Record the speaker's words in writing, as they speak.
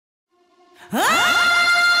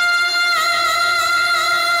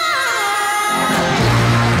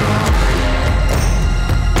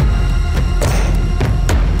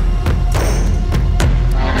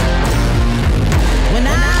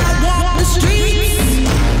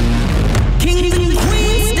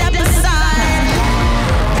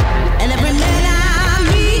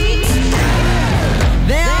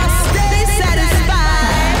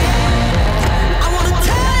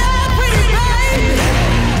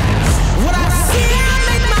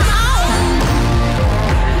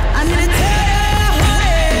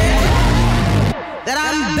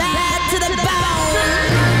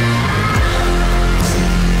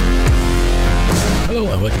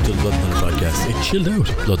Chilled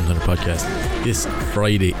Out Blood and Thunder podcast this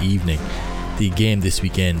Friday evening. The game this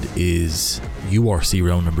weekend is URC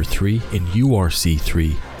round number 3. In URC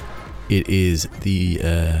 3, it is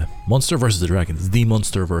the Munster versus the Dragons, the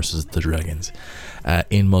Munster versus the Dragons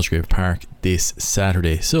in Musgrave Park this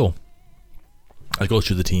Saturday. So I'll go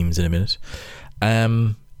through the teams in a minute.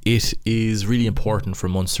 It is really important for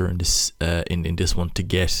Munster in this in this one to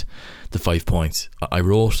get the 5 points. I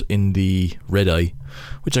wrote in the Red Eye,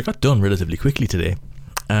 which I got done relatively quickly today,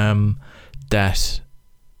 that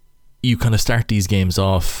you kind of start these games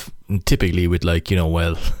off typically with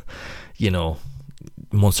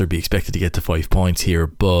Munster be expected to get to 5 points here,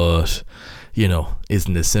 but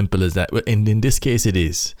isn't as simple as that. In this case it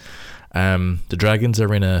is. The Dragons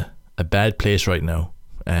are in a bad place right now.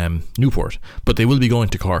 Newport, but they will be going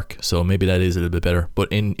to Cork, so maybe that is a little bit better. But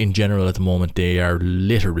in general at the moment they are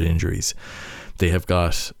littered with injuries. They have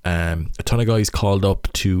got a ton of guys called up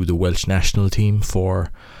to the Welsh national team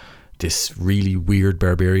for this really weird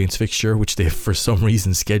Barbarians fixture, which they've for some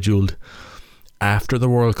reason scheduled after the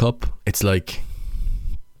World Cup. It's like,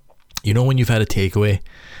 when you've had a takeaway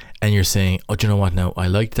and you're saying, oh, do you know what, now I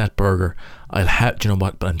liked that burger, I'll have, do you know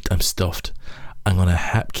what, but I'm stuffed, I'm going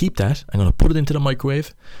to keep that, I'm going to put it into the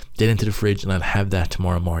microwave, then into the fridge, and I'll have that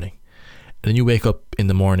tomorrow morning. And then you wake up in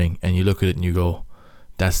the morning and you look at it and you go,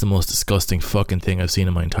 that's the most disgusting fucking thing I've seen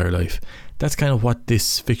in my entire life. That's kind of what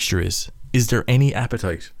this fixture is. Is there any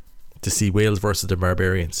appetite to see Wales versus the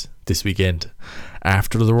Barbarians this weekend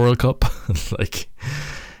after the World Cup?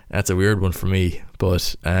 That's a weird one for me.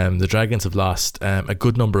 But the Dragons have lost a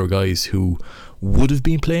good number of guys who would have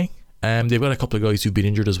been playing. They've got a couple of guys who've been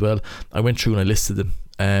injured as well. I went through and I listed them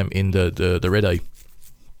in the Red Eye.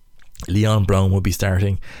 Leon Brown would be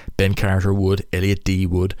starting, Ben Carter would, Elliot D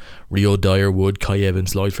would, Rio Dyer would, Kai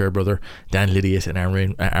Evans, Lloyd Fairbrother, Dan Lydiate and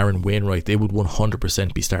Aaron Wainwright. They would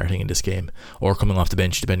 100% be starting in this game, or coming off the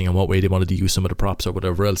bench depending on what way they wanted to use some of the props or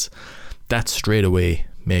whatever else. That straight away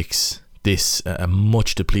makes this a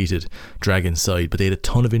much depleted Dragons side, but they had a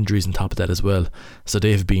ton of injuries on top of that as well, so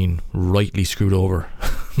they've been rightly screwed over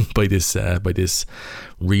by this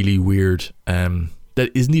really weird that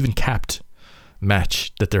isn't even capped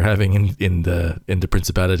match that they're having in the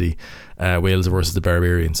Principality, Wales versus the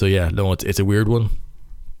Barbarians. So yeah, no, it's a weird one.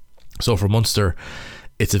 So for Munster,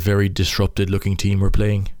 it's a very disrupted looking team we're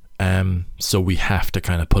playing. So we have to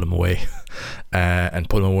kind of put them away and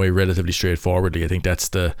put them away relatively straightforwardly. I think that's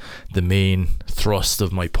the main thrust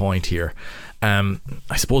of my point here. I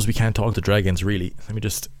suppose we can't talk the Dragons really. Let me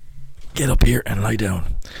just get up here and lie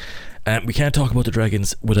down. We can't talk about the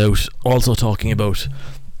Dragons without also talking about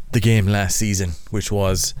the game last season, which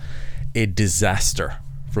was a disaster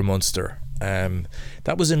for Munster.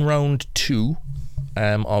 That was in round 2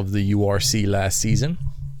 of the URC last season.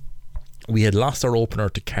 We had lost our opener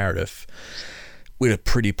to Cardiff with a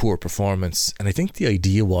pretty poor performance, and I think the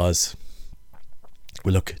idea was,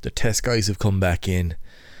 well, look, the test guys have come back in,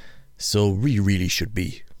 so we really should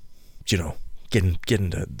be, getting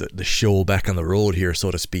the show back on the road here,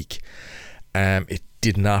 so to speak. It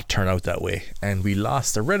did not turn out that way, and we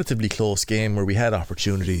lost a relatively close game where we had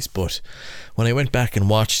opportunities. But when I went back and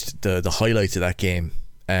watched the highlights of that game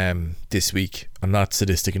this week, I'm not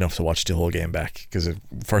sadistic enough to watch the whole game back, because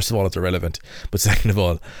first of all it's irrelevant, but second of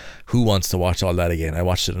all, who wants to watch all that again? I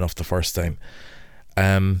watched it enough the first time.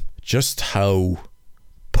 Just how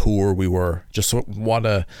poor we were, just what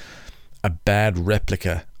a bad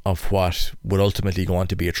replica of what would ultimately go on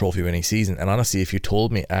to be a trophy winning season. And honestly, if you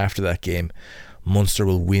told me after that game Munster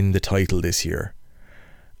will win the title this year,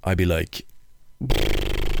 I'd be like,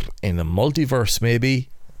 in the multiverse maybe,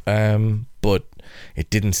 but it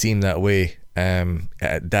didn't seem that way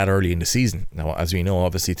that early in the season. Now, as we know,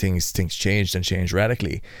 obviously things changed and changed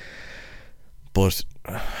radically, but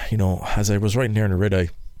as I was writing there in the Red Eye,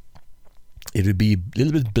 it would be a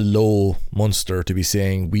little bit below Munster to be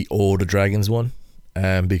saying we owe the Dragons one,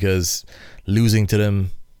 because losing to them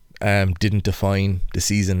didn't define the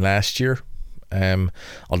season last year.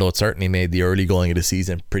 Although it certainly made the early going of the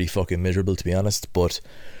season pretty fucking miserable, to be honest. But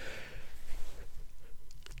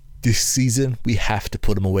this season we have to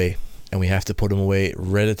put them away, and we have to put them away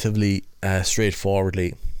relatively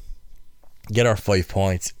straightforwardly. Get our 5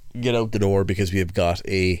 points, get out the door, because we have got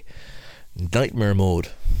a nightmare mode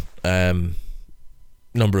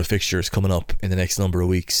number of fixtures coming up in the next number of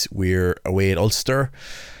weeks. We're away at Ulster,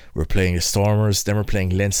 we're playing the Stormers, then we're playing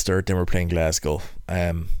Leinster, then we're playing Glasgow.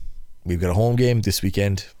 We've got a home game this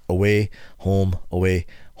weekend, away, home, away,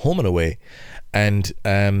 home and away, and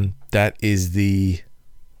that is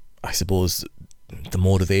I suppose the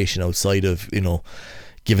motivation outside of,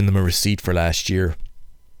 giving them a receipt for last year.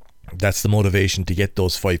 That's the motivation to get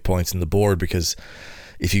those 5 points on the board, because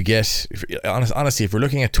honestly, if we're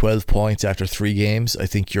looking at 12 points after 3 games, I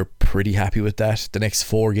think you're pretty happy with that. The next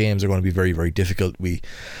 4 games are going to be very, very difficult. We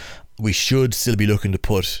should still be looking to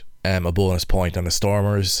put a bonus point on the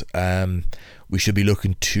Stormers. We should be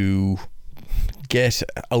looking to get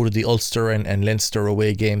out of the Ulster and Leinster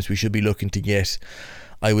away games. We should be looking to get,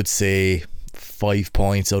 I would say, 5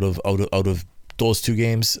 points out of those 2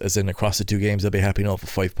 games, as in across the 2 games. I'd be happy enough with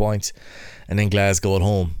 5 points. And then Glasgow at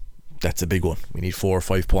home, that's a big one. We need 4 or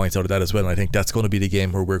 5 points out of that as well, and I think that's going to be the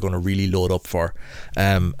game where we're going to really load up for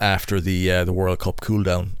after the World Cup cool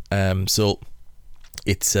down. So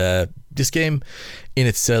it's this game in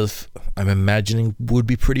itself, I'm imagining, would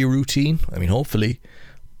be pretty routine. I mean, hopefully,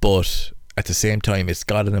 but at the same time, it's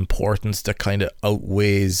got an importance that kind of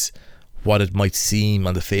outweighs what it might seem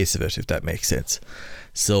on the face of it, if that makes sense.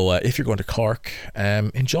 So if you're going to Cork,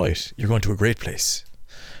 enjoy it. You're going to a great place.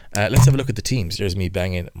 Let's have a look at the teams. There's me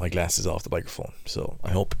banging my glasses off the microphone, so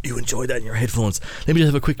I hope you enjoy that in your headphones. Let me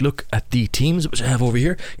just have a quick look at the teams which I have over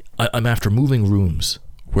here. I'm after moving rooms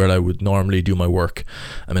where I would normally do my work.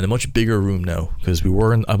 I'm in a much bigger room now, because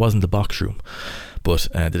I was in the box room, but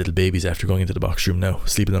the little baby's after going into the box room now,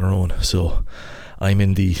 sleeping on her own. So I'm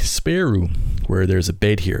in the spare room where there's a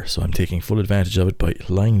bed here, so I'm taking full advantage of it by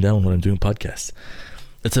lying down when I'm doing podcasts.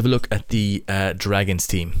 Let's have a look at the Dragons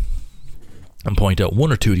team and point out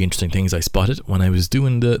 1 or 2 of the interesting things I spotted when I was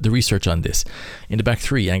doing the research on this. In the back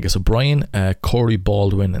 3, Angus O'Brien, Corey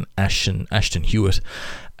Baldwin and Ashton Hewitt.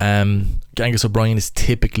 Angus O'Brien is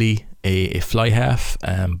typically a fly half,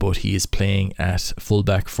 but he is playing at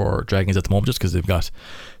fullback for Dragons at the moment, just because they've got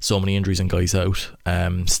so many injuries and guys out.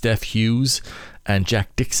 Steph Hughes and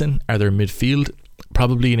Jack Dixon are their midfield.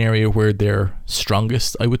 Probably an area where they're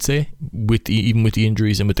strongest, I would say, even with the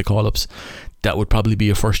injuries and with the call-ups. That would probably be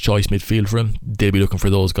a first choice midfield for him. They'll be looking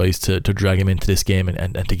for those guys to drag him into this game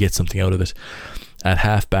and to get something out of it. At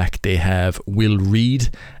halfback, they have Will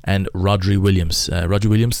Reid and Rodri Williams. Rodri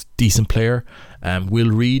Williams, decent player.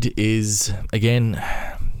 Will Reid is, again,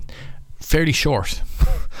 fairly short.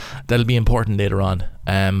 That'll be important later on.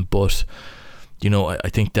 But, I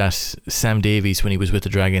think that Sam Davies, when he was with the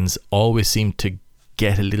Dragons, always seemed to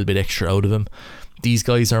get a little bit extra out of him. These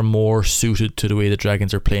guys are more suited to the way the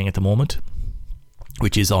Dragons are playing at the moment,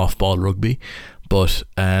 which is off-ball rugby. But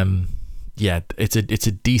it's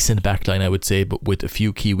a decent backline, I would say, but with a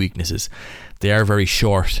few key weaknesses. They are very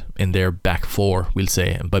short in their back 4, we'll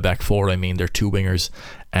say, and by back 4 I mean their 2 wingers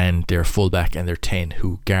and their fullback and their 10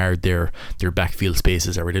 who guard their backfield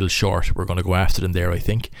spaces are a little short. We're going to go after them there, I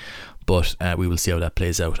think, but we will see how that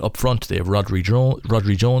plays out. Up front, they have Rodri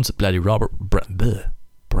Jones, Bradley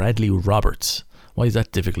Roberts. Why is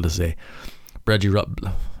that difficult to say?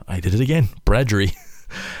 I did it again. Bradry,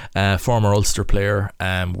 former Ulster player,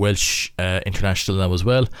 Welsh international now as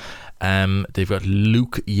well. They've got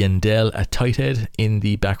Luke Yandel at tight head in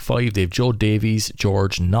the back 5. They've Joe Davies,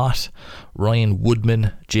 George Knott, Ryan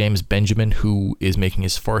Woodman, James Benjamin, who is making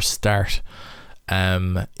his first start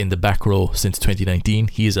in the back row since 2019.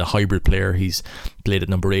 He is a hybrid player. He's played at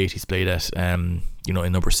number 8. He's played at in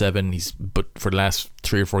number 7. But for the last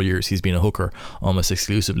 3 or 4 years he's been a hooker almost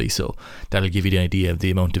exclusively. So that'll give you the idea of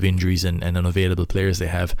the amount of injuries and unavailable players they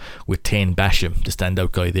have, with Tane Basham, the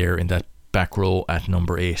standout guy there in that back row at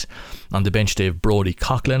number 8. On the bench they have Brody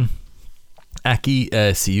Coughlin, Aki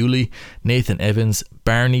Siuli, Nathan Evans,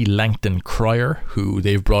 Barney Langton Cryer, who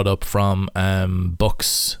they've brought up from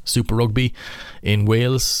Bucks Super Rugby in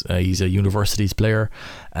Wales. He's a universities player.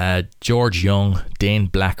 George Young, Dane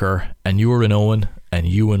Blacker, Anurin Owen and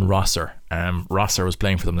Ewan Rosser. Rosser was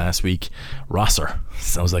playing for them last week. Rosser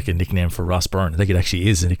sounds like a nickname for Ross Byrne. I think it actually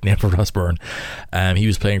is a nickname for Ross Byrne. He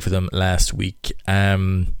was playing for them last week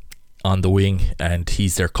on the wing, and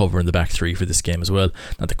he's their cover in the back 3 for this game as well.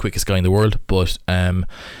 Not the quickest guy in the world, but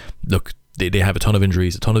look, they have a ton of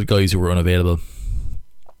injuries, a ton of guys who were unavailable,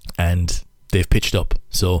 and they've pitched up,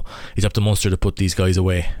 so it's up to Munster to put these guys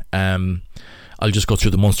away. On I'll just go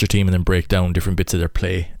through the Munster team and then break down different bits of their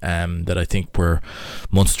play that I think where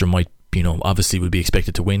Munster might, obviously will be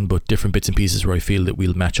expected to win, but different bits and pieces where I feel that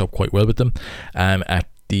we'll match up quite well with them. At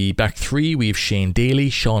the back three, we have Shane Daly,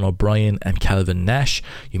 Sean O'Brien and Calvin Nash.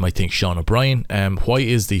 You might think Sean O'Brien, why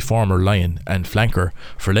is the former Lion and flanker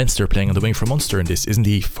for Leinster playing on the wing for Munster in this? Isn't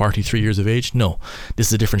he 43 years of age? No, this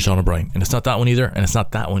is a different Sean O'Brien, and it's not that one either, and it's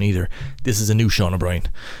not that one either. This is a new Sean O'Brien,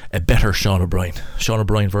 a better Sean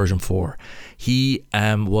O'Brien version 4. He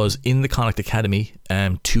was in the Connacht Academy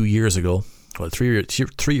 2 years ago, well 3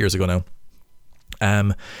 years ago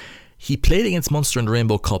now. He played against Munster in the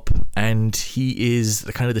Rainbow Cup, and he is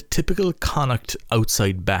the typical Connacht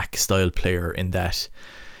outside back style player in that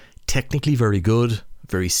technically very good,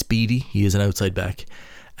 very speedy. He is an outside back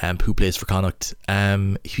who plays for Connacht.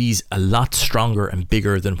 He's a lot stronger and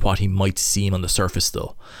bigger than what he might seem on the surface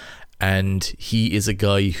though. And he is a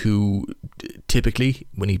guy who typically,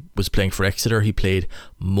 when he was playing for Exeter, he played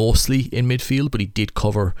mostly in midfield, but he did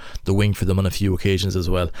cover the wing for them on a few occasions as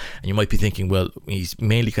well. And you might be thinking, well, he's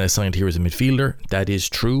mainly signed here as a midfielder. That is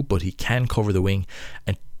true, but he can cover the wing.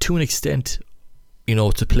 And to an extent,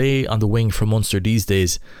 to play on the wing for Munster these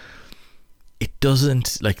days, it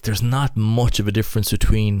doesn't, there's not much of a difference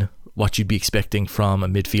between what you'd be expecting from a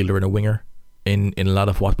midfielder and a winger in a lot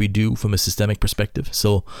of what we do from a systemic perspective.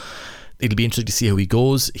 So it'll be interesting to see how he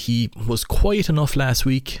goes. He was quiet enough last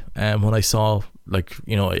week when I saw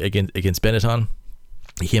against Benetton.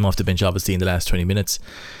 He came off the bench obviously in the last 20 minutes.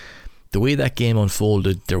 The way that game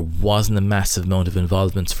unfolded, there wasn't a massive amount of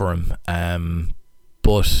involvements for him,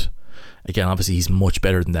 but again, obviously he's much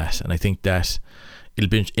better than that, and I think that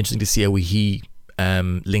it'll be interesting to see how he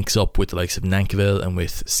links up with the likes of Nankerville and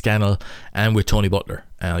with Scannell and with Tony Butler.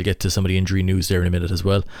 I'll get to some of the injury news there in a minute as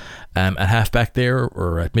well. At halfback there,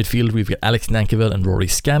 or at midfield, we've got Alex Nankerville and Rory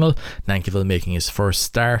Scannell. Nankerville making his first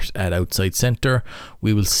start at outside centre.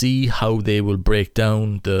 We will see how they will break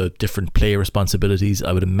down the different player responsibilities.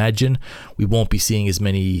 I would imagine we won't be seeing as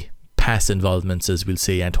many pass involvements as we'll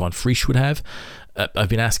say Antoine Frisch would have. I've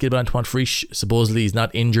been asking about Antoine Frisch. Supposedly he's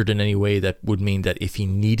not injured in any way that would mean that if he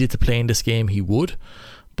needed to play in this game he would,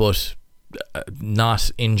 but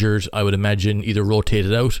not injured. I would imagine either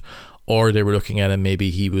rotated out, or they were looking at him, maybe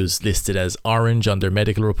he was listed as orange on their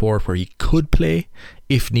medical report where he could play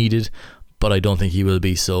if needed, but I don't think he will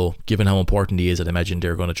be. So given how important he is, I'd imagine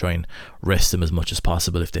they're going to try and rest him as much as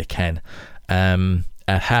possible if they can.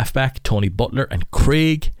 At halfback, Tony Butler and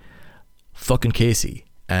Craig fucking Casey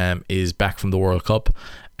is back from the World Cup,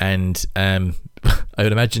 and I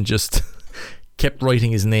would imagine just kept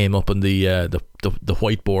writing his name up on the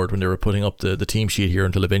whiteboard when they were putting up the team sheet here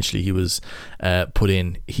until eventually he was put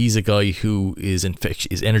in. He's a guy who is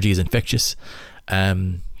his energy is infectious.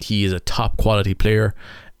 He is a top quality player,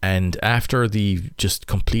 and after the just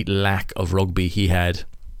complete lack of rugby he had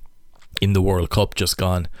in the World Cup just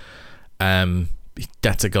gone,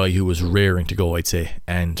 that's a guy who was raring to go, I'd say,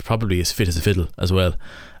 and probably as fit as a fiddle as well.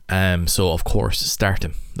 So of course start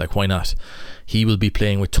him, why not? He will be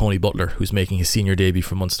playing with Tony Butler, who's making his senior debut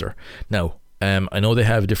for Munster. Now I know they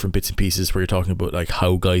have different bits and pieces where you're talking about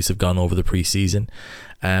how guys have gone over the pre-season.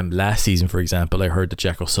 Last season, for example, I heard that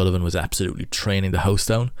Jack O'Sullivan was absolutely training the house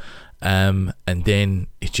down, and then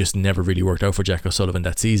it just never really worked out for Jack O'Sullivan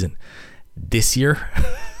that season. This year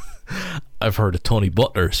I've heard that Tony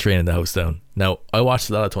Butler is training the house down. Now, I watched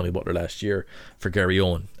a lot of Tony Butler last year for Gary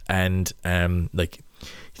Owen, and the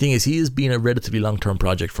thing is, he has been a relatively long-term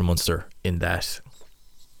project for Munster in that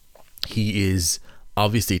he is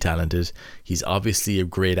obviously talented, he's obviously a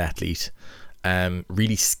great athlete,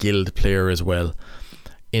 really skilled player as well.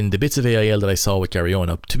 In the bits of AIL that I saw with Gary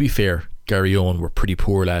Owen, to be fair, Gary Owen were pretty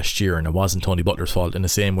poor last year, and it wasn't Tony Butler's fault in the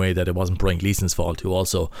same way that it wasn't Brian Gleeson's fault, who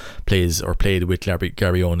also played with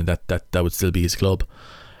Gary Owen, and that would still be his club.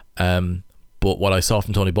 But what I saw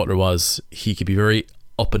from Tony Butler was he could be very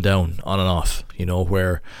up and down, on and off,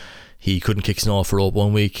 where he couldn't kick snow off a rope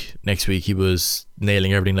one week, next week he was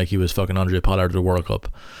nailing everything like he was fucking Andre Pollard at the World Cup.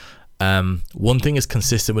 One thing is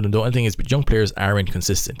consistent with him, the other thing is young players are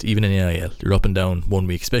inconsistent, even in AIL. You're up and down one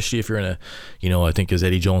week, especially if you're in a, I think as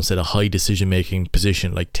Eddie Jones said, a high decision making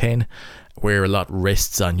position like 10, where a lot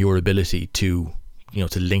rests on your ability to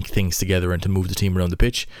link things together and to move the team around the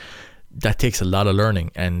pitch. That takes a lot of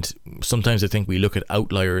learning, and sometimes I think we look at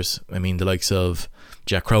outliers, the likes of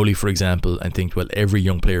Jack Crowley for example, and think, well, every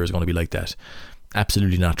young player is going to be like that.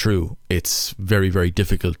 Absolutely not true. It's very, very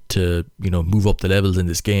difficult to move up the levels in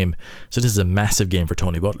this game. So this is a massive game for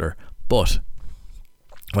Tony Butler. But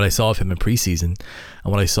what I saw of him in pre-season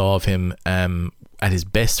and what I saw of him at his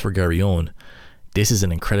best for Gary Owen, this is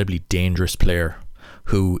an incredibly dangerous player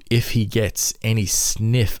who, if he gets any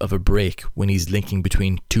sniff of a break when he's linking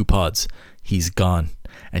between two pods, he's gone.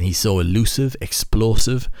 And he's so elusive,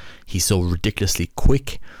 explosive, he's so ridiculously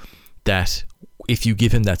quick that if you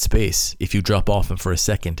give him that space, if you drop off him for a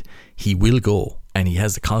second, he will go, and he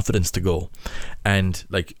has the confidence to go. And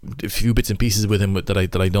like a few bits and pieces with him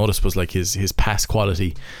that I noticed was like his pass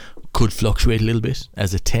quality could fluctuate a little bit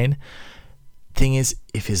as a 10. Thing is,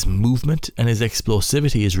 if his movement and his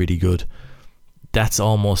explosivity is really good, that's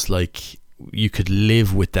almost like you could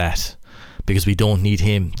live with that, because we don't need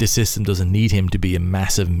him. This system doesn't need him to be a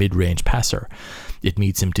massive mid-range passer. It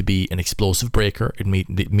needs him to be an explosive breaker. It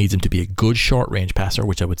needs him to be a good short-range passer,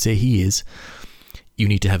 which I would say he is. You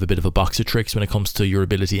need to have a bit of a box of tricks when it comes to your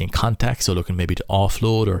ability in contact, so looking maybe to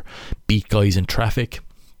offload or beat guys in traffic.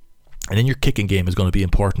 And then your kicking game is going to be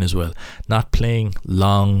important as well. Not playing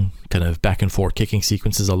long kind of back and forth kicking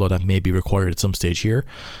sequences, although that may be required at some stage here.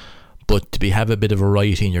 But to have a bit of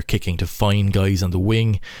variety in your kicking, to find guys on the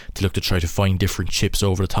wing, to look to try to find different chips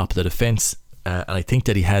over the top of the defence. And I think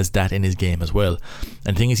that he has that in his game as well.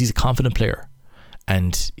 And the thing is, he's a confident player.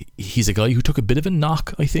 And he's a guy who took a bit of a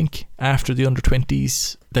knock, I think, after the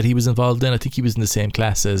under-20s that he was involved in. I think he was in the same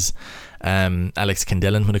class as Alex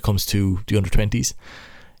Candelan when it comes to the under-20s.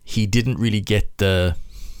 He didn't really get the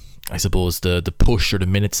push or the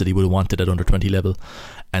minutes that he would have wanted at under-20 level.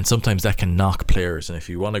 And sometimes that can knock players. And if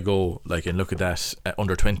you want to go like and look at that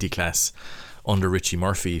under-20 class under Richie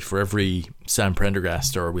Murphy, for every Sam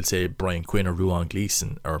Prendergast, or we'll say Brian Quinn or Ruan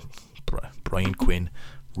Gleeson, or Brian Quinn,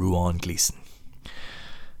 Ruan Gleeson,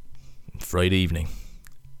 Friday evening,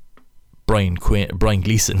 Brian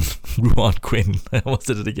Gleeson, Ruan Quinn, I almost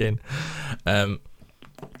did it again. And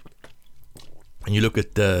you look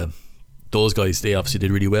at those guys, they obviously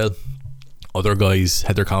did really well. Other guys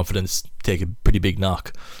had their confidence take a pretty big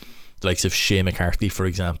knock, the likes of Shea McCarthy, for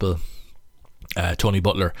example, Tony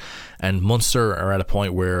Butler, and Munster are at a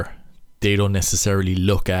point where they don't necessarily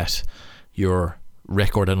look at your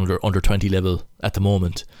record at under 20 level at the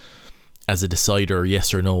moment as a decider,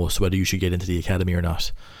 yes or no, so whether you should get into the academy or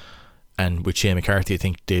not. And with Shea McCarthy, I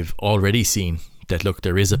think they've already seen that, look,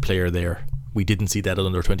 there is a player there. We didn't see that at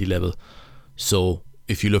under 20 level. So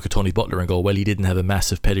if you look at Tony Butler and go, well, he didn't have a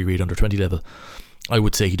massive pedigree at under 20 level, I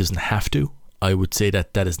would say he doesn't have to. I would say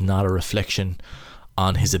that that is not a reflection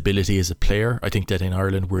on his ability as a player. I think that in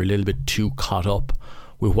Ireland we're a little bit too caught up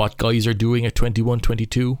with what guys are doing at 21,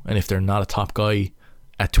 22, and if they're not a top guy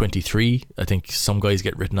at 23, I think some guys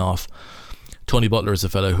get written off. Tony Butler is a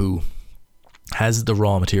fella who has the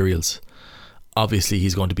raw materials. Obviously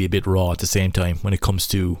he's going to be a bit raw at the same time when it comes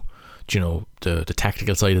to, you know, the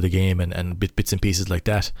tactical side of the game and bits and pieces like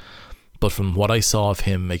that. But from what I saw of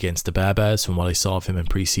him against the Babas, from what I saw of him in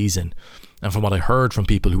pre-season, and from what I heard from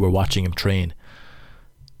people who were watching him train,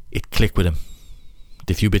 it clicked with him.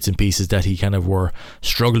 The few bits and pieces that he kind of were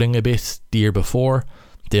struggling a bit the year before,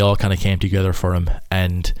 they all kind of came together for him,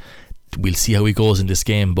 and we'll see how he goes in this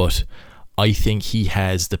game. But I think he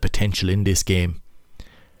has the potential in this game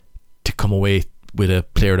to come away with a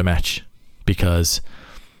player of the match, because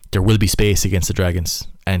there will be space against the Dragons,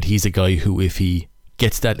 and he's a guy who, if he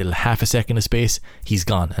gets that little half a second of space, he's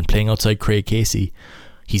gone. And playing outside Craig Casey,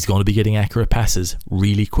 he's going to be getting accurate passes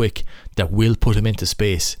really quick that will put him into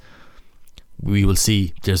space. We will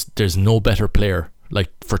see. There's no better player, like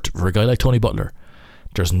for a guy like Tony Butler,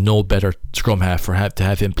 there's no better scrum half to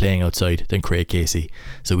have him playing outside than Craig Casey.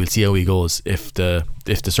 So we'll see how he goes. If the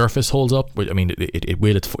surface holds up, I mean it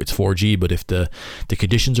will. It's 4G, but if the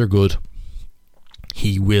conditions are good,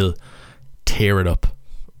 he will tear it up.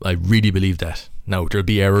 I really believe that. Now there'll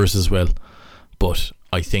be errors as well, but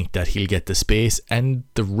I think that he'll get the space and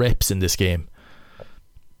the reps in this game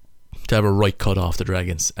to have a right cut off the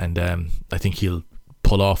Dragons, and I think he'll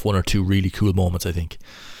pull off one or two really cool moments. I think.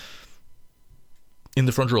 In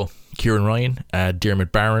the front row, Kieran Ryan,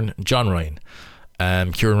 Dermot Barron, John Ryan.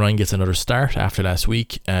 Kieran Ryan gets another start after last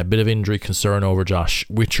week. A bit of injury concern over Josh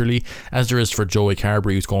Wycherley, as there is for Joey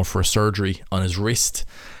Carberry, who's going for a surgery on his wrist.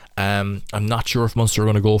 I'm not sure if Munster are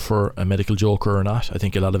going to go for a medical joker or not. I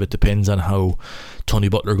think a lot of it depends on how Tony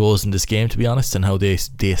Butler goes in this game, to be honest, and how they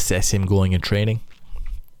assess him going in training.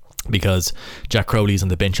 Because Jack Crowley's on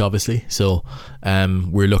the bench, obviously. So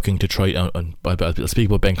we're looking to try, I'll speak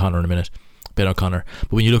about Ben O'Connor in a minute. Ben O'Connor.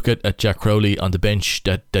 But when you look at Jack Crowley on the bench,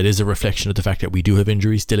 that is a reflection of the fact that we do have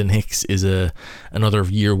injuries. Dylan Hicks is another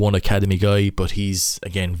year one academy guy, but he's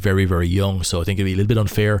again very, very young, so I think it'd be a little bit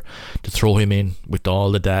unfair to throw him in with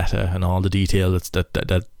all the data and all the detail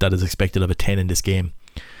that is expected of a 10 in this game.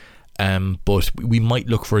 But we might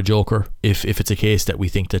look for a joker if it's a case that we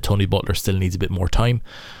think that Tony Butler still needs a bit more time.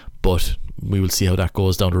 but we will see how that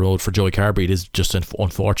goes down the road. For Joey Carbery, it is just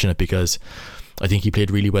unfortunate because I think he played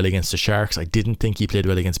really well against the Sharks. I didn't think he played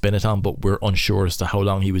well against Benetton, but we're unsure as to how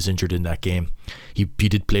long he was injured in that game. He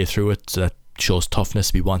did play through it, so that shows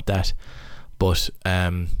toughness. We want that. But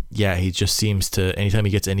he just seems to, anytime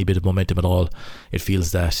he gets any bit of momentum at all, it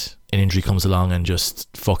feels that an injury comes along and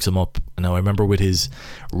just fucks him up. Now I remember with his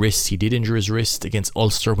wrist, he did injure his wrist against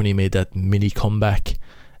Ulster when he made that mini comeback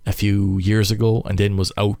a few years ago, and then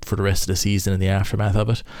was out for the rest of the season in the aftermath of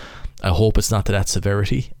it. I hope it's not to that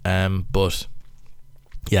severity, but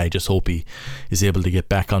I just hope he is able to get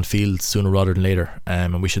back on field sooner rather than later,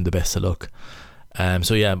 and wish him the best of luck.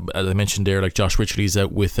 As I mentioned there, like Josh Wycherley's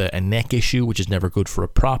out with a neck issue, which is never good for a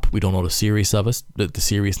prop. We don't know the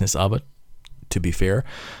seriousness of it, to be fair.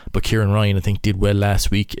 But Kieran Ryan, I think, did well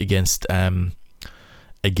last week against a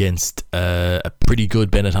pretty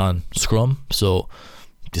good Benetton scrum. So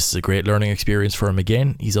this is a great learning experience for him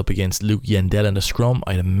again. He's up against Luke Yandel in the scrum.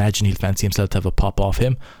 I'd imagine he'll fancy himself to have a pop off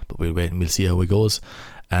him, but we'll wait and we'll see how it goes.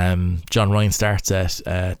 John Ryan starts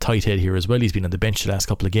at tight head here as well. He's been on the bench the last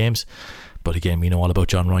couple of games. But again, we know all about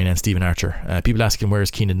John Ryan and Stephen Archer. People asking where's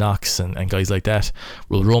Keenan Knox and guys like that.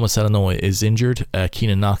 Well, Roma Salanoa is injured.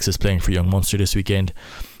 Keenan Knox is playing for Young Munster this weekend.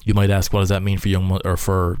 You might ask, what does that mean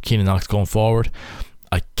for Keenan Knox going forward?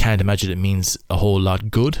 I can't imagine it means a whole lot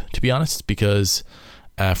good, to be honest, because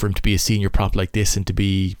for him to be a senior prop like this and to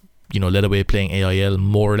be, led away playing AIL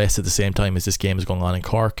more or less at the same time as this game is going on in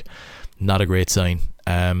Cork, not a great sign.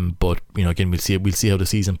 But again, we'll see how the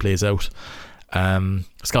season plays out.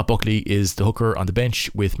 Scott Buckley is the hooker on the bench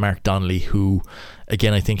with Mark Donnelly, who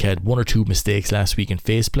again I think had one or two mistakes last week in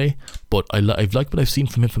face play, but I've liked what I've seen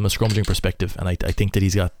from him from a scrummaging perspective, and I think that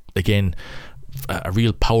he's got again a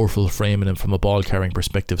real powerful frame in him from a ball carrying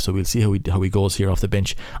perspective. So we'll see how he goes here off the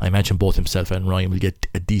bench. I imagine both himself and Ryan will get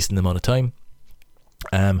a decent amount of time.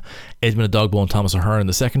 Edmund Adogbo and Thomas O'Hearn in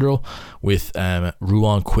the second row with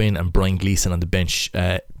Ruan Quinn and Brian Gleeson on the bench.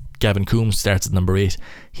 Gavin Coombs starts at number 8.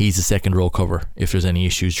 He's the second row cover if there's any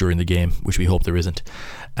issues during the game, which we hope there isn't.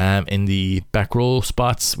 In the back row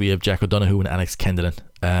spots, we have Jack O'Donoghue and Alex Kendallin.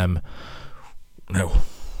 Now,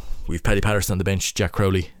 we've Paddy Patterson on the bench, Jack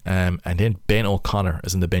Crowley, and then Ben O'Connor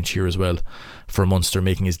is on the bench here as well for Munster,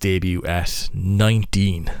 making his debut at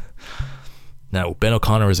 19. Now, Ben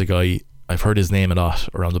O'Connor is a guy, I've heard his name a lot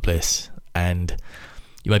around the place, and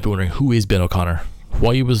you might be wondering, who is Ben O'Connor?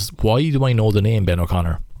 Why do I know the name Ben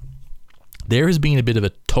O'Connor? There has been a bit of a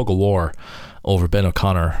tug of war over Ben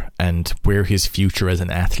O'Connor and where his future as an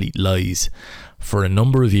athlete lies for a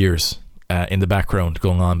number of years in the background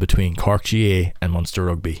going on between Cork GA and Munster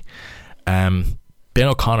Rugby. Ben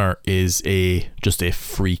O'Connor is just a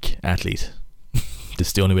freak athlete.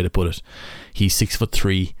 That's the only way to put it. He's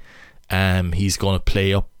 6'3". He's going to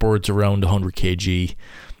play upwards around 100 kg.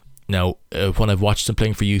 Now, when I've watched him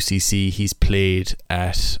playing for UCC, he's played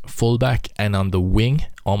at fullback and on the wing,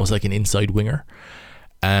 almost like an inside winger.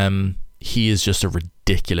 He is just a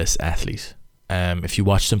ridiculous athlete. If you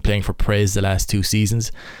watched him playing for Prez the last 2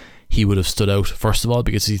 seasons, he would have stood out, first of all,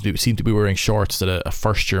 because he seemed to be wearing shorts that a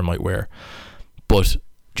first year might wear. But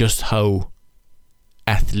just how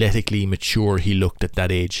athletically mature he looked at that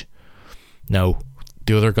age. Now,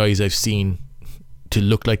 the other guys I've seen to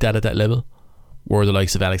look like that at that level were the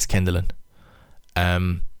likes of Alex Kendallin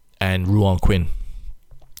and Ruan Quinn.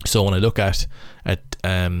 So when I look at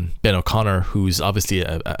Ben O'Connor, who's obviously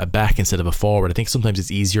a back instead of a forward, I think sometimes it's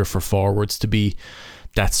easier for forwards to be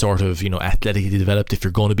that sort of, athletically developed if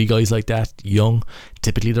you're going to be guys like that, young.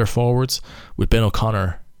 Typically they're forwards. With Ben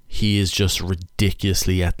O'Connor, he is just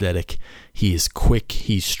ridiculously athletic. He is quick,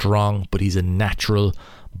 he's strong, but he's a natural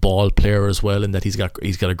ball player as well, in that he's got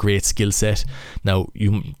a great skill set. Now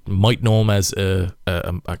you might know him as a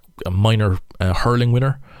minor hurling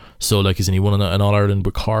winner, so like he won an All-Ireland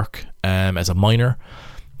with Cork as a minor.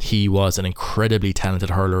 He was an incredibly talented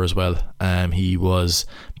hurler as well. He was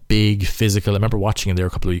big, physical. I remember watching him there a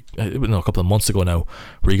couple of months ago now,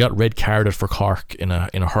 where he got red carded for Cork in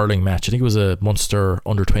a hurling match. I think it was a Munster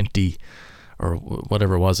under 20 or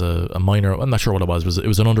whatever it was, a minor, I'm not sure what it was. It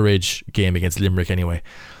was an underage game against Limerick anyway.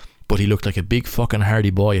 But he looked like a big fucking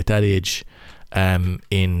hardy boy at that age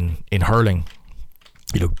in hurling.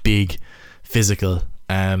 He looked big, physical,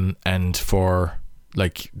 and for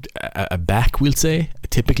like a back, we'll say,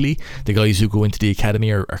 typically the guys who go into the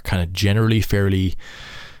academy are kind of generally fairly,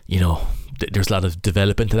 there's a lot of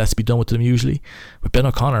development that has to be done with them usually. With Ben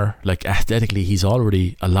O'Connor, like athletically, he's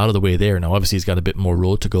already a lot of the way there. Now obviously he's got a bit more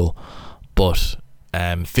road to go, but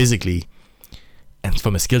physically and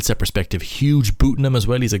from a skill set perspective, huge boot in him as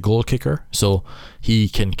well. He's a goal kicker, so he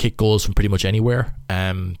can kick goals from pretty much anywhere,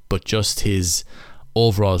 but just his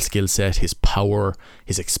overall skill set, his power,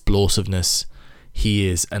 his explosiveness. He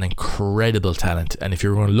is an incredible talent. And if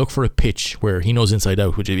you're going to look for a pitch where he knows inside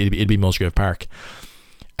out, which it'd be Musgrave Park,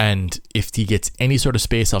 and if he gets any sort of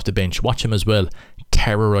space off the bench, watch him as well,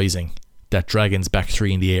 terrorising that Dragons back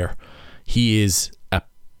three in the air. He is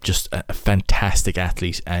just a fantastic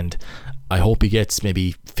athlete, and I hope he gets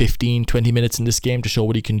maybe 15-20 minutes in this game to show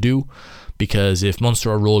what he can do, because if Munster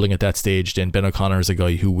are rolling at that stage, then Ben O'Connor is a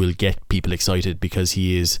guy who will get people excited, because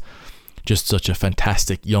he is just such a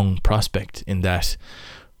fantastic young prospect in that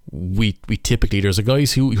we typically, there's a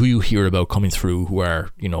guys who you hear about coming through who are,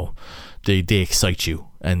 they excite you,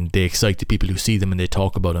 and they excite the people who see them and they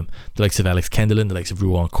talk about them. The likes of Alex Kendallin, the likes of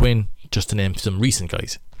Ruan Quinn, just to name some recent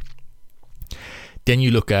guys. Then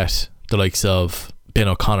you look at the likes of Ben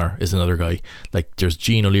O'Connor is another guy. Like there's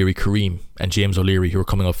Gene O'Leary Kareem and James O'Leary who are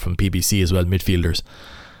coming up from PBC as well, midfielders.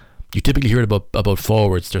 You typically hear about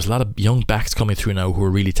forwards. There's a lot of young backs coming through now who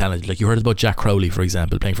are really talented. Like you heard about Jack Crowley, for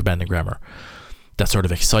example, playing for Bandon Grammar. That sort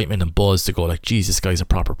of excitement and buzz to go like, geez, this guy's a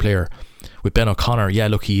proper player. With Ben O'Connor, yeah,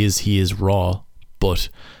 look, he is raw, but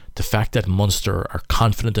the fact that Munster are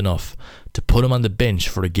confident enough to put him on the bench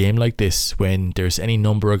for a game like this, when there's any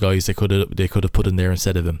number of guys they could have put in there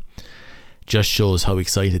instead of him, just shows how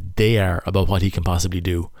excited they are about what he can possibly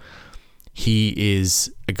do. He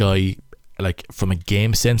is a guy, like, from a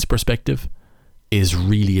game sense perspective, is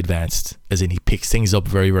really advanced, as in he picks things up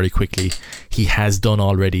very, very quickly. He has done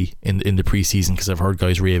already in the preseason, because I've heard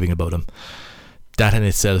guys raving about him. That in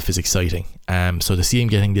itself is exciting. So to see him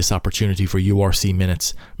getting this opportunity for URC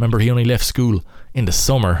minutes, remember he only left school in the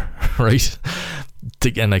summer, right?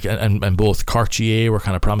 And both Cartier were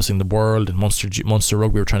kind of promising the world, and Munster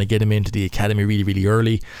Rugby were trying to get him into the academy really, really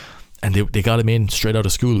early, and they got him in straight out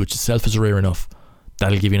of school, which itself is rare enough.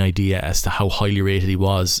 That'll give you an idea as to how highly rated he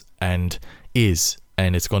was and is,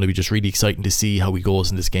 and it's going to be just really exciting to see how he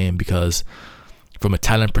goes in this game, because from a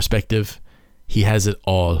talent perspective, he has it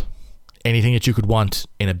all. Anything that you could want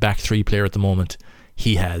in a back three player at the moment,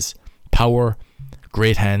 he has. Power,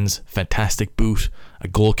 great hands, fantastic boot, a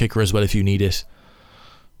goal kicker as well if you need it.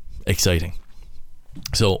 Exciting.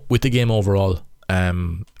 So with the game overall,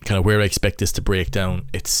 kind of where I expect this to break down,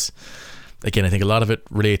 it's, again, I think a lot of it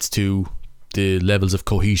relates to the levels of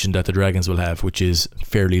cohesion that the Dragons will have, which is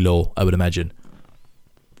fairly low, I would imagine.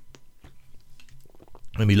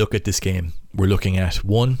 When we look at this game, we're looking at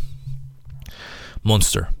one,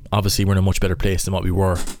 Munster. Obviously we're in a much better place than what we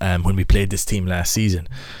were when we played this team last season,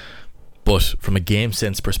 but from a game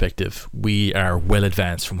sense perspective, we are well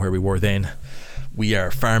advanced from where we were then. We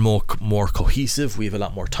are far more cohesive. We have a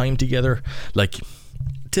lot more time together. Like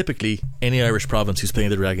typically any Irish province who's playing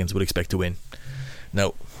the Dragons would expect to win.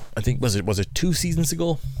 Now I think was it 2 seasons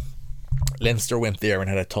ago, Leinster went there and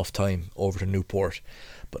had a tough time over to Newport,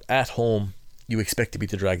 but at home you expect to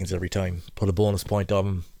beat the Dragons every time, put a bonus point on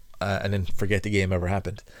them, and then forget the game ever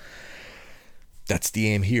happened. That's the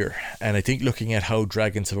aim here. And I think looking at how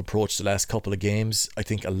Dragons have approached the last couple of games, I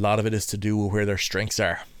think a lot of it is to do with where their strengths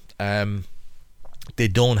are. They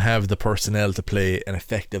don't have the personnel to play an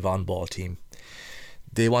effective on-ball team.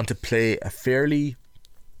 They want to play a fairly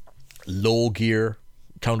low gear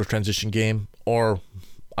counter-transition game, or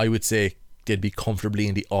I would say they'd be comfortably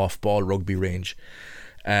in the off-ball rugby range.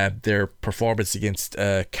 Their performance against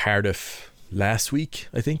Cardiff last week,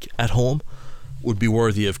 I think, at home, would be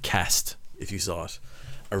worthy of cast if you saw it.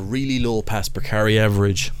 A really low pass per carry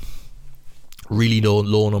average, really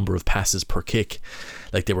low number of passes per kick.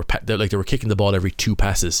 Like they were kicking the ball every 2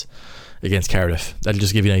 passes against Cardiff. That'll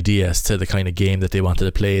just give you an idea as to the kind of game that they wanted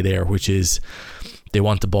to play there, which is they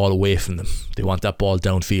want the ball away from them. They want that ball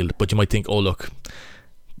downfield. But you might think, oh look,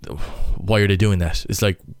 why are they doing that? It's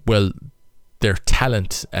like, well, their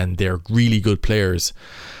talent and their really good players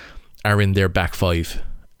are in their back five.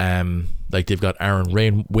 Like they've got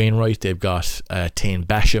Aaron Wainwright, they've got Tane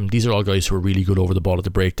Basham. These are all guys who are really good over the ball at the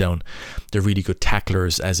breakdown. They're really good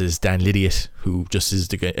tacklers, as is Dan Lydiot, who just is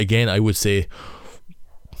the guy. Again, I would say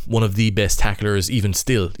one of the best tacklers, even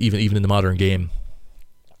in the modern game.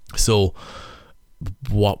 So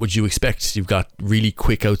what would you expect? You've got really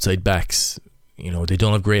quick outside backs. You know, they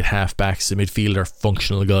don't have great half backs. The midfield are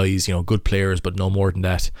functional guys, you know, good players, but no more than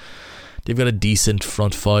that. They've got a decent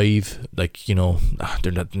front five, like, you know,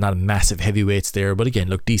 they're not massive heavyweights there, but again,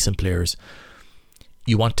 look, decent players.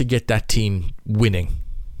 You want to get that team winning.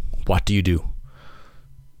 What do?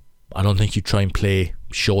 I don't think you try and play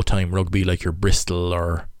Showtime rugby like you're Bristol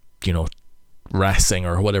or, you know, Racing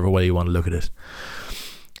or whatever way you want to look at it.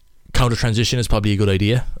 Counter transition is probably a good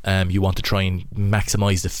idea. You want to try and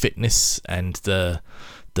maximise the fitness and the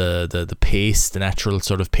the pace, the natural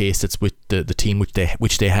sort of pace that's with the team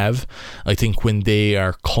which they have. I think when they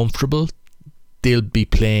are comfortable, they'll be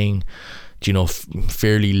playing,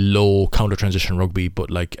 fairly low counter transition rugby. But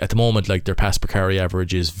like at the moment, like their pass per carry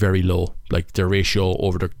average is very low. Like their ratio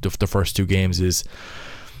over the first 2 games is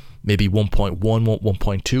maybe 1.1,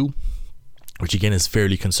 1.2, which again is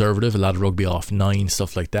fairly conservative. A lot of rugby off 9,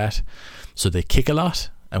 stuff like that. So they kick a lot,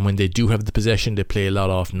 and when they do have the possession, they play a lot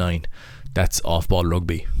off 9. That's off-ball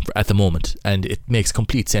rugby at the moment, and it makes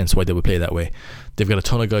complete sense why they would play that way. They've got a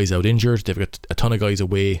ton of guys out injured. They've got a ton of guys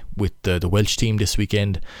away with the Welsh team this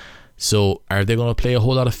weekend. So are they going to play a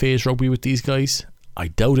whole lot of phase rugby with these guys? I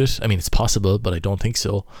doubt it. I mean, it's possible, but I don't think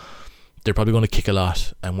so. They're probably going to kick a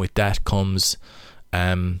lot, and with that comes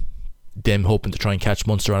them hoping to try and catch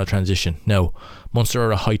Munster on a transition. Now, Munster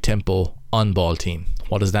are a high-tempo on-ball team.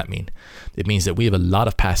 What does that mean? It means that we have a lot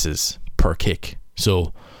of passes per kick.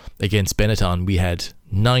 So against Benetton, we had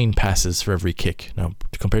 9 passes for every kick. Now,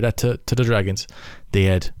 to compare that to the Dragons, they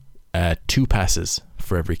had 2 passes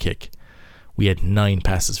for every kick. We had 9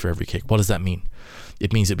 passes for every kick. What does that mean?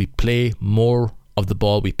 It means that we play more of the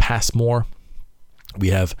ball, we pass more, we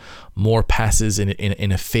have more passes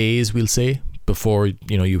in a phase, we'll say, before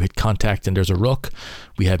you hit contact and there's a ruck.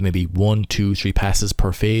 We have maybe 1, 2, 3 passes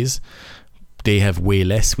per phase. They have way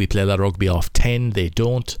less. We play a lot of rugby off 10. They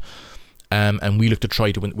don't. And we look to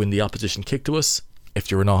try to when the opposition kick to us.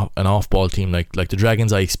 If you're an off-ball team like the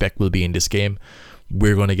Dragons, I expect will be in this game,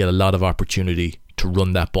 we're going to get a lot of opportunity to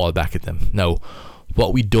run that ball back at them. Now,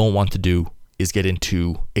 what we don't want to do is get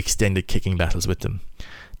into extended kicking battles with them.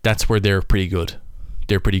 That's where they're pretty good.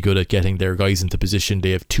 They're pretty good at getting their guys into position.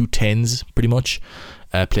 They have 2 10s pretty much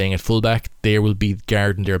playing at fullback. They will be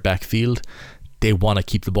guarding their backfield. They want to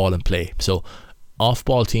keep the ball in play. So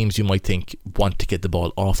off-ball teams, you might think, want to get the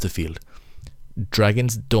ball off the field.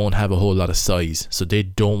 Dragons don't have a whole lot of size, so they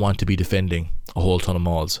don't want to be defending a whole ton of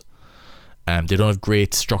mauls. They don't have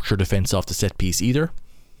great structured defence off the set piece either,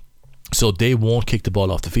 so they won't kick the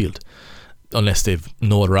ball off the field unless they've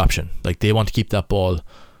no other option. Like, they want to keep that ball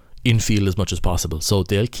infield as much as possible, so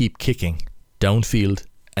they'll keep kicking downfield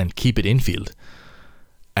and keep it infield,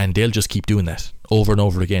 and they'll just keep doing that over and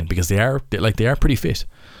over again because they are pretty fit.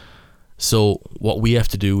 So what we have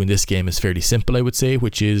to do in this game is fairly simple, I would say,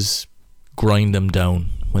 which is grind them down.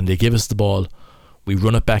 When they give us the ball, we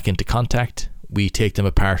run it back into contact, we take them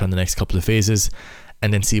apart on the next couple of phases,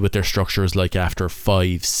 and then see what their structure is like after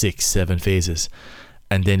 5, 6, 7 phases,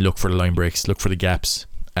 and then look for the line breaks, look for the gaps.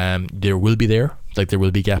 There will be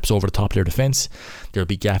gaps over the top of their defence. There'll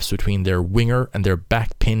be gaps between their winger and their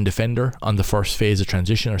back pin defender on the first phase of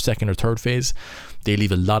transition or second or third phase. They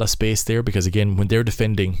leave a lot of space there because, again, when they're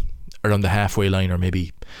defending around the halfway line or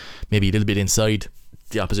maybe a little bit inside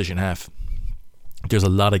the opposition half, there's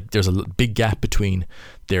a big gap between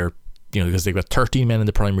their, because they've got 13 men in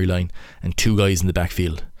the primary line and 2 guys in the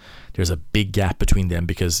backfield. There's a big gap between them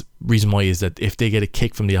because reason why is that if they get a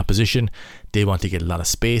kick from the opposition, they want to get a lot of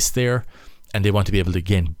space there, and they want to be able to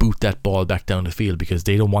again boot that ball back down the field because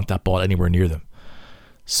they don't want that ball anywhere near them.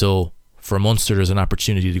 So for Munster, there's an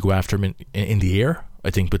opportunity to go after them in the air.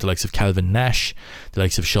 I think with the likes of Calvin Nash, the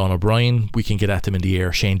likes of Sean O'Brien, we can get at them in the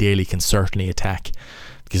air. Shane Daly can certainly attack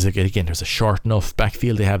because, again, there's a short enough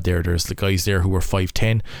backfield they have there. There's the guys there who are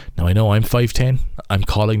 5'10". Now, I know I'm 5'10". I'm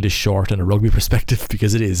calling this short in a rugby perspective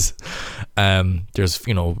because it is. There's,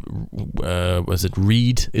 was it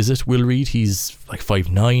Reid? Is it Will Reid? He's like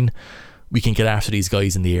 5'9". We can get after these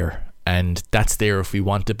guys in the air, and that's there if we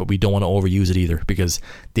want it, but we don't want to overuse it either because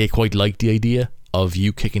they quite like the idea of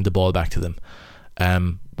you kicking the ball back to them.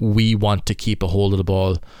 We want to keep a hold of the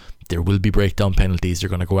ball. There will be breakdown penalties. They're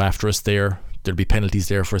going to go after us there. There'll be penalties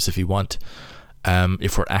there for us if we want,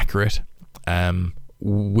 if we're accurate.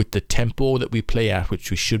 With the tempo that we play at,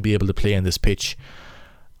 which we should be able to play on this pitch,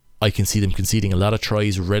 I can see them conceding a lot of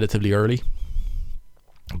tries relatively early,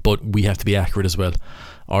 but we have to be accurate as well.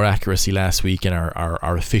 Our accuracy last week and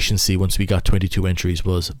our efficiency once we got 22 entries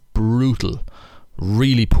was brutal,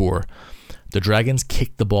 really poor. The Dragons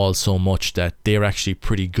kick the ball so much that they're actually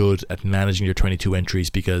pretty good at managing their 22 entries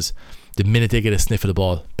because the minute they get a sniff of the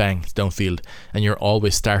ball, bang, it's downfield, and you're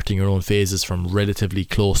always starting your own phases from relatively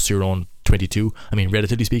close to your own 22. I mean,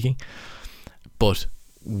 relatively speaking. But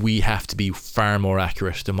we have to be far more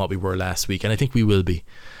accurate than what we were last week, and I think we will be.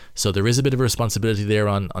 So there is a bit of a responsibility there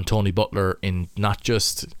on Tony Butler in not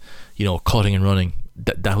just, cutting and running.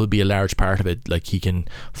 That will be a large part of it. Like, he can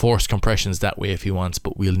force compressions that way if he wants,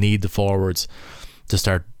 but we'll need the forwards to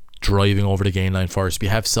start driving over the gain line first. We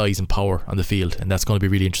have size and power on the field, and that's going to be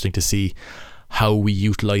really interesting to see how we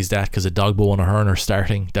utilise that because a Dogbo and a Hearn are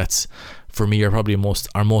starting. That's for me, are probably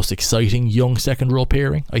our most exciting young second row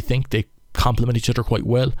pairing. I think they complement each other quite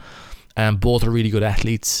well. Both are really good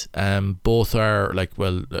athletes. Both are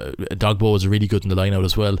Dogbo is really good in the line out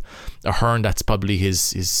as well. Ahern, that's probably his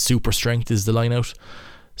super strength, is the line out.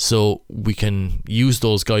 So we can use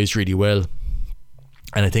those guys really well.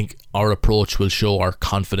 And I think our approach will show our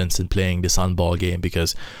confidence in playing this on-ball game,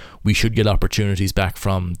 because we should get opportunities back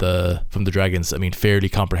from the Dragons. I mean, fairly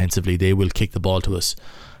comprehensively. They will kick the ball to us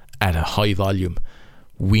at a high volume.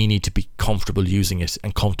 We need to be comfortable using it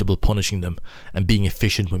and comfortable punishing them and being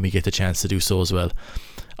efficient when we get the chance to do so as well.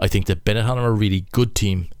 I think that Benetton are a really good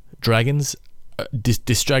team. Dragons,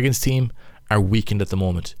 this Dragons team are weakened at the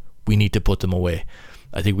moment. We need to put them away.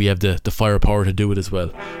 I think we have the firepower to do it as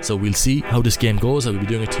well. So we'll see how this game goes. I will be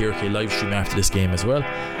doing a TRK live stream after this game as well.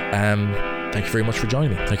 Thank you very much for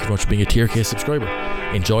joining me. Thank you very much for being a TRK subscriber.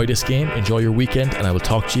 Enjoy this game, enjoy your weekend, and I will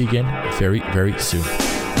talk to you again very, very soon.